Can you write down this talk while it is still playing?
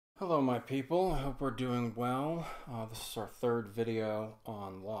Hello my people, I hope we're doing well. This is our third video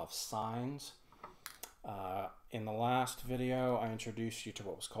on law of sines. In the last video I introduced you to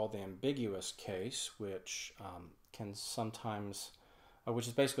what was called the ambiguous case, which can sometimes, which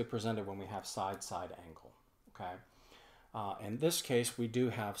is basically presented when we have side-side angle. Okay. In this case we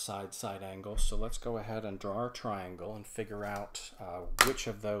do have side-side angle, so let's go ahead and draw our triangle and figure out which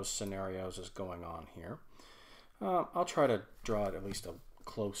of those scenarios is going on here. I'll try to draw it at least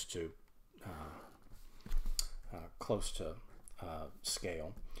close to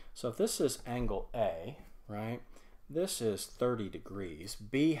scale. So if this is angle A, right, this is 30 degrees.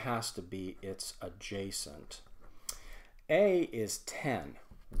 B has to be its adjacent. A is 10.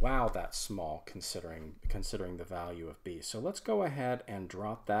 Wow, that's small considering the value of B. So let's go ahead and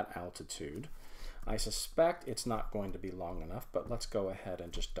drop that altitude. I suspect it's not going to be long enough, but let's go ahead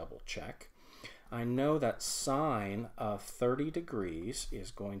and just double check. I know that sine of 30 degrees is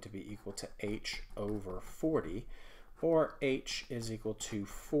going to be equal to h over 40, or h is equal to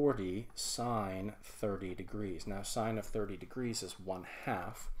 40 sine 30 degrees. Now sine of 30 degrees is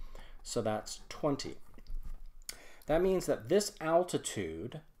 1/2, so that's 20. That means that this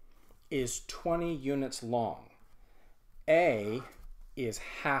altitude is 20 units long. A is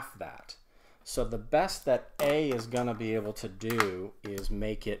half that. So the best that A is going to be able to do is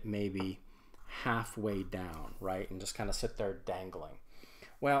make it maybe halfway down, right, and just kind of sit there dangling.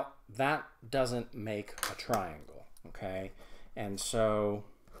 Well, that doesn't make a triangle, okay? And so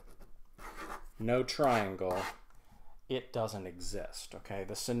no triangle, it doesn't exist, okay?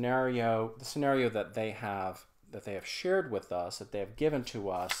 The scenario that they have shared with us, that they have given to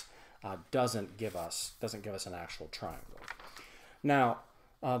us, doesn't give us an actual triangle. Now,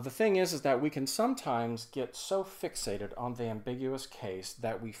 the thing is that we can sometimes get so fixated on the ambiguous case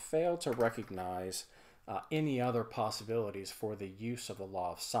that we fail to recognize any other possibilities for the use of the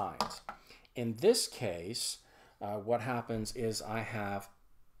law of sines. In this case, what happens is I have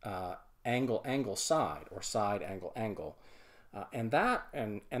angle angle side, or side angle angle, and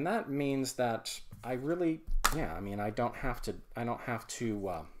that means that I really, yeah, I mean I don't have to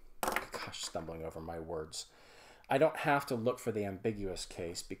gosh, stumbling over my words. I don't have to look for the ambiguous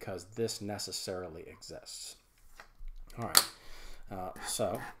case because this necessarily exists. All right,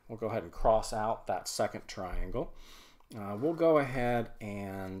 so we'll go ahead and cross out that second triangle. We'll go ahead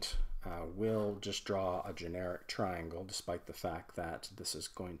and we'll just draw a generic triangle, despite the fact that this is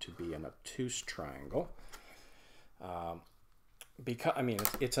going to be an obtuse triangle. Because I mean,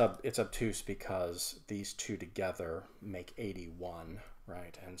 it's obtuse because these two together make 81,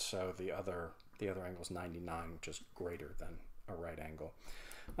 right? And so the other angle is 99, which is greater than a right angle.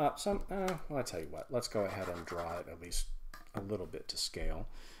 Well, I tell you what, let's go ahead and draw it at least a little bit to scale.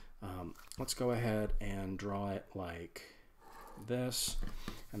 Let's go ahead and draw it like this,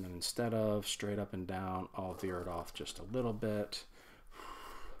 and then instead of straight up and down, I'll veer it off just a little bit.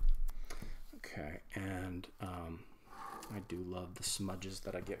 Okay, and I do love the smudges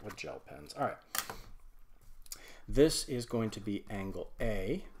that I get with gel pens. All right. This is going to be angle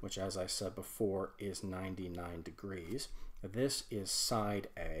A, which, as I said before, is 99 degrees. This is side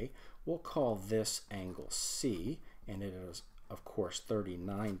A. We'll call this angle C, and it is, of course,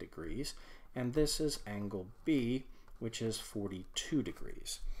 39 degrees. And this is angle B, which is 42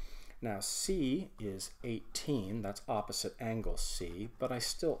 degrees. Now, C is 18. That's opposite angle C, but I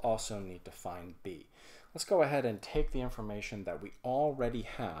still also need to find B. Let's go ahead and take the information that we already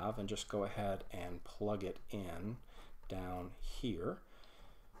have and just go ahead and plug it in down here.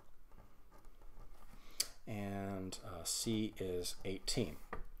 And C is 18.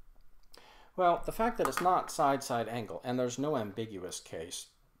 Well, the fact that it's not side-side angle and there's no ambiguous case,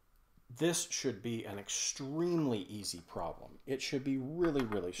 this should be an extremely easy problem. It should be really,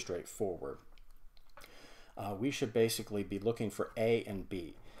 really straightforward. We should basically be looking for A and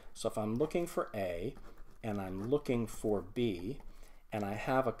B. So if I'm looking for A, and I'm looking for B, and I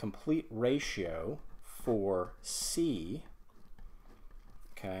have a complete ratio for C,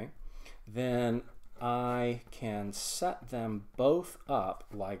 okay, then I can set them both up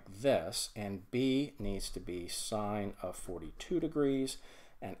like this, and B needs to be sine of 42 degrees,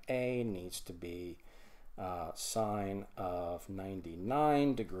 and A needs to be sine of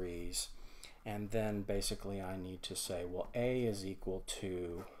 99 degrees, and then basically I need to say, well, A is equal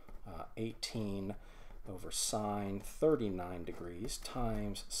to 18 over sine 39 degrees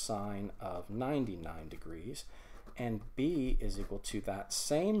times sine of 99 degrees, and B is equal to that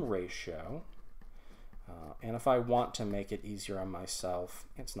same ratio. And if I want to make it easier on myself,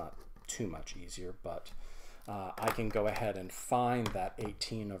 it's not too much easier, but I can go ahead and find that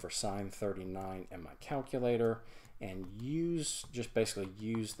 18 over sine 39 in my calculator, and just basically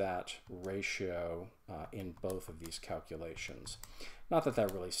use that ratio in both of these calculations. Not that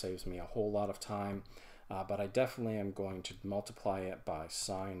that really saves me a whole lot of time, but I definitely am going to multiply it by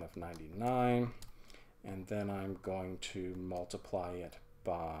sine of 99, and then I'm going to multiply it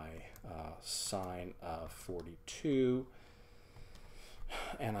by sine of 42,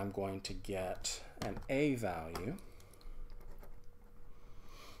 and I'm going to get an A value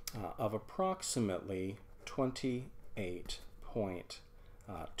of approximately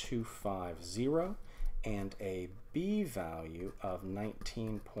 28.250 and a B value of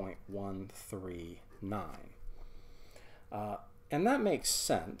 19.139. And that makes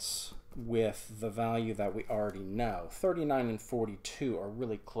sense with the value that we already know. 39 and 42 are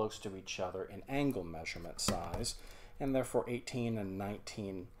really close to each other in angle measurement size, and therefore 18 and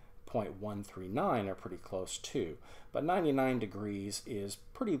 19.139 are pretty close too. But 99 degrees is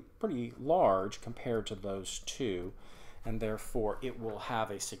pretty large compared to those two, and therefore it will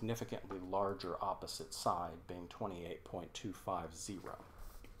have a significantly larger opposite side, being 28.250.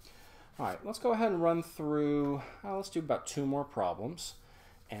 All right, let's go ahead and run through, let's do about 2 more problems,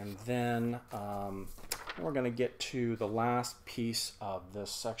 and then we're going to get to the last piece of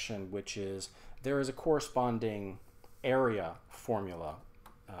this section, which is there is a corresponding area formula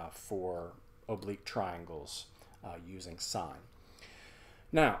for oblique triangles using sine.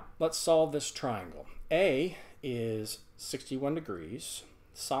 Now, let's solve this triangle. A is 61 degrees,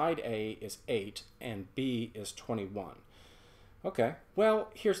 side A is 8, and B is 21. Okay, well,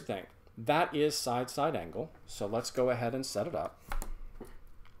 here's the thing. That is side-side angle, so let's go ahead and set it up.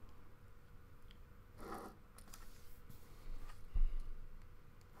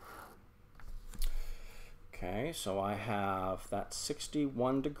 Okay, so I have that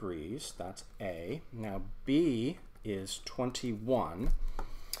 61 degrees, that's A. Now B is 21,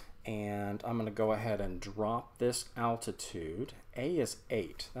 and I'm going to go ahead and drop this altitude. A is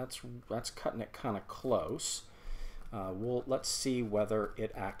 8, that's cutting it kind of close. Let's see whether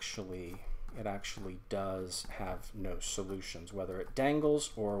it actually does have no solutions, whether it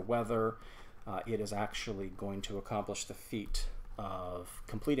dangles or whether it is actually going to accomplish the feat of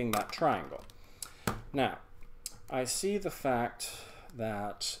completing that triangle. Now, I see the fact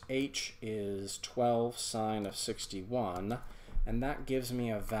that h is 12 sine of 61, and that gives me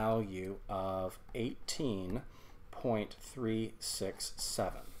a value of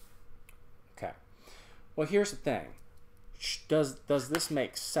 18.367. Okay. Well, here's the thing. Does this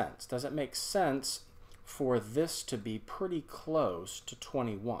make sense? Does it make sense for this to be pretty close to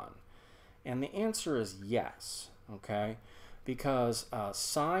 21? And the answer is yes, okay? Because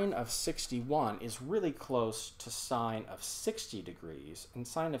sine of 61 is really close to sine of 60 degrees, and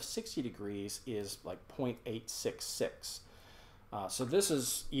sine of 60 degrees is like 0.866. So this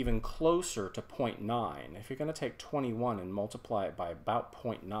is even closer to 0.9. If you're going to take 21 and multiply it by about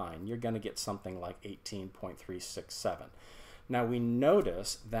 0.9, you're going to get something like 18.367. Now we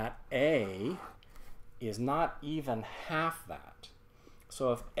notice that A is not even half that.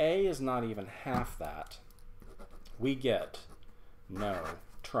 So if A is not even half that, we get no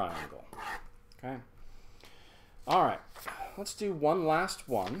triangle. Okay. All right. Let's do one last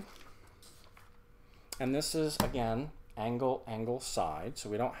one. And this is, again, angle, angle, side, so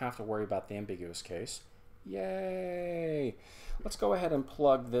we don't have to worry about the ambiguous case. Yay! Let's go ahead and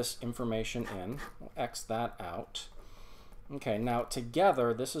plug this information in. We'll X that out. Okay, now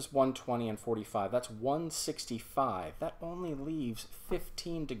together, this is 120 and 45. That's 165. That only leaves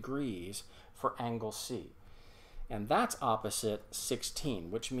 15 degrees for angle C. And that's opposite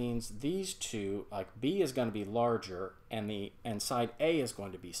 16, which means these two, like B is going to be larger, and side A is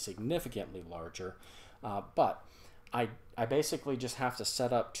going to be significantly larger. But I basically just have to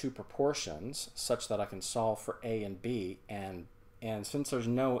set up two proportions such that I can solve for A and B, and since there's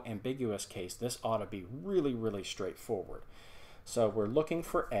no ambiguous case, this ought to be really, really straightforward. So we're looking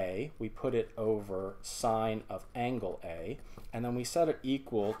for A, we put it over sine of angle A, and then we set it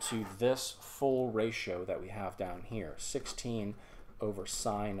equal to this full ratio that we have down here, 16 over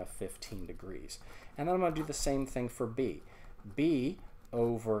sine of 15 degrees. And then I'm going to do the same thing for B. B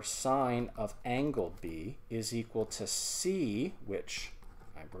over sine of angle B is equal to C, which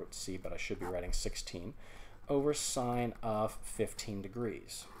I wrote C, but I should be writing 16, over sine of 15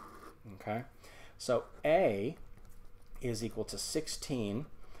 degrees. Okay? So A is equal to 16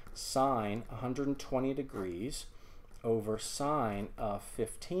 sine 120 degrees over sine of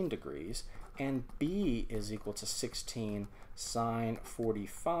 15 degrees, and B is equal to 16 sine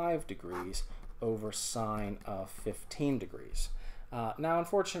 45 degrees over sine of 15 degrees. Now,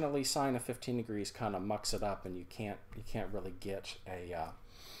 unfortunately, sine of 15 degrees kind of mucks it up, and you can't really get a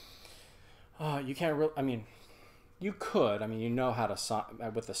You could, I mean, you know how to,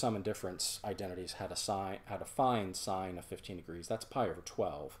 with the sum and difference identities, how to find sine of 15 degrees. That's pi over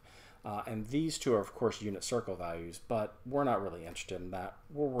 12. And these two are, of course, unit circle values, but we're not really interested in that.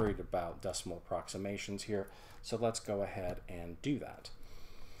 We're worried about decimal approximations here, so let's go ahead and do that.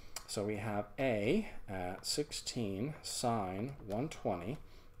 So we have a at 16 sine 120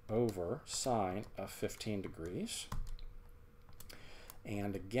 over sine of 15 degrees.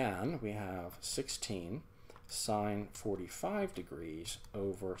 And again, we have 16 sine 45 degrees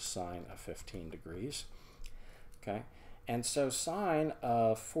over sine of 15 degrees. Okay, and so sine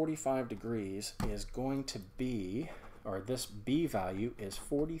of 45 degrees is going to be, or this b value is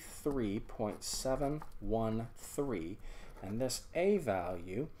 43.713, and this a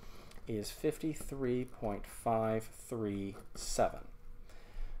value is 53.537.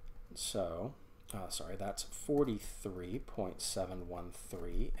 So, sorry, that's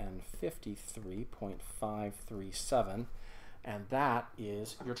 43.713 and 53.537, and that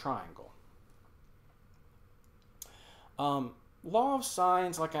is your triangle. Law of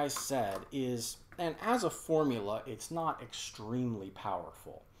sines, like I said, is, and as a formula, it's not extremely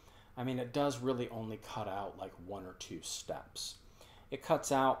powerful. I mean, it does really only cut out like 1 or 2 steps. It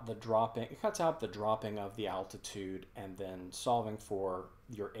cuts out the dropping of the altitude and then solving for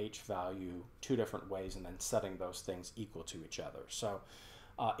your h value 2 different ways and then setting those things equal to each other. So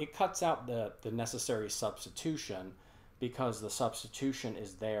it cuts out the necessary substitution, because the substitution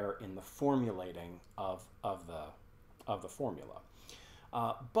is there in the formulating of the formula.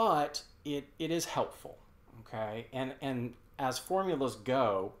 But it is helpful, okay? And as formulas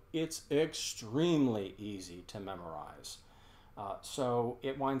go, it's extremely easy to memorize. So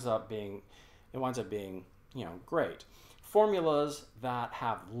it winds up being, great. Formulas that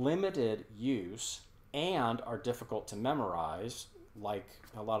have limited use and are difficult to memorize, like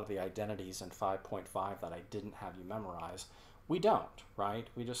a lot of the identities in 5.5 that I didn't have you memorize, we don't, right?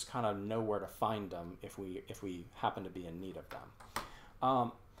 We just kind of know where to find them if we happen to be in need of them.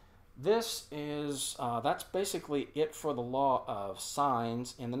 That's basically it for the law of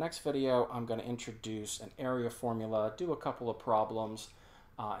sines. In the next video, I'm going to introduce an area formula, do a couple of problems,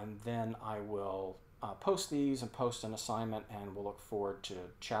 and then I will post these and post an assignment, and we'll look forward to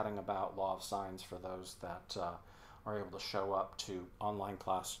chatting about law of sines for those that are able to show up to online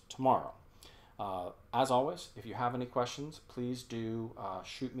class tomorrow. As always, if you have any questions, please do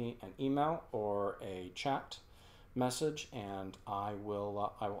shoot me an email or a chat message, and I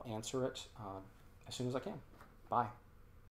will answer it as soon as I can. Bye.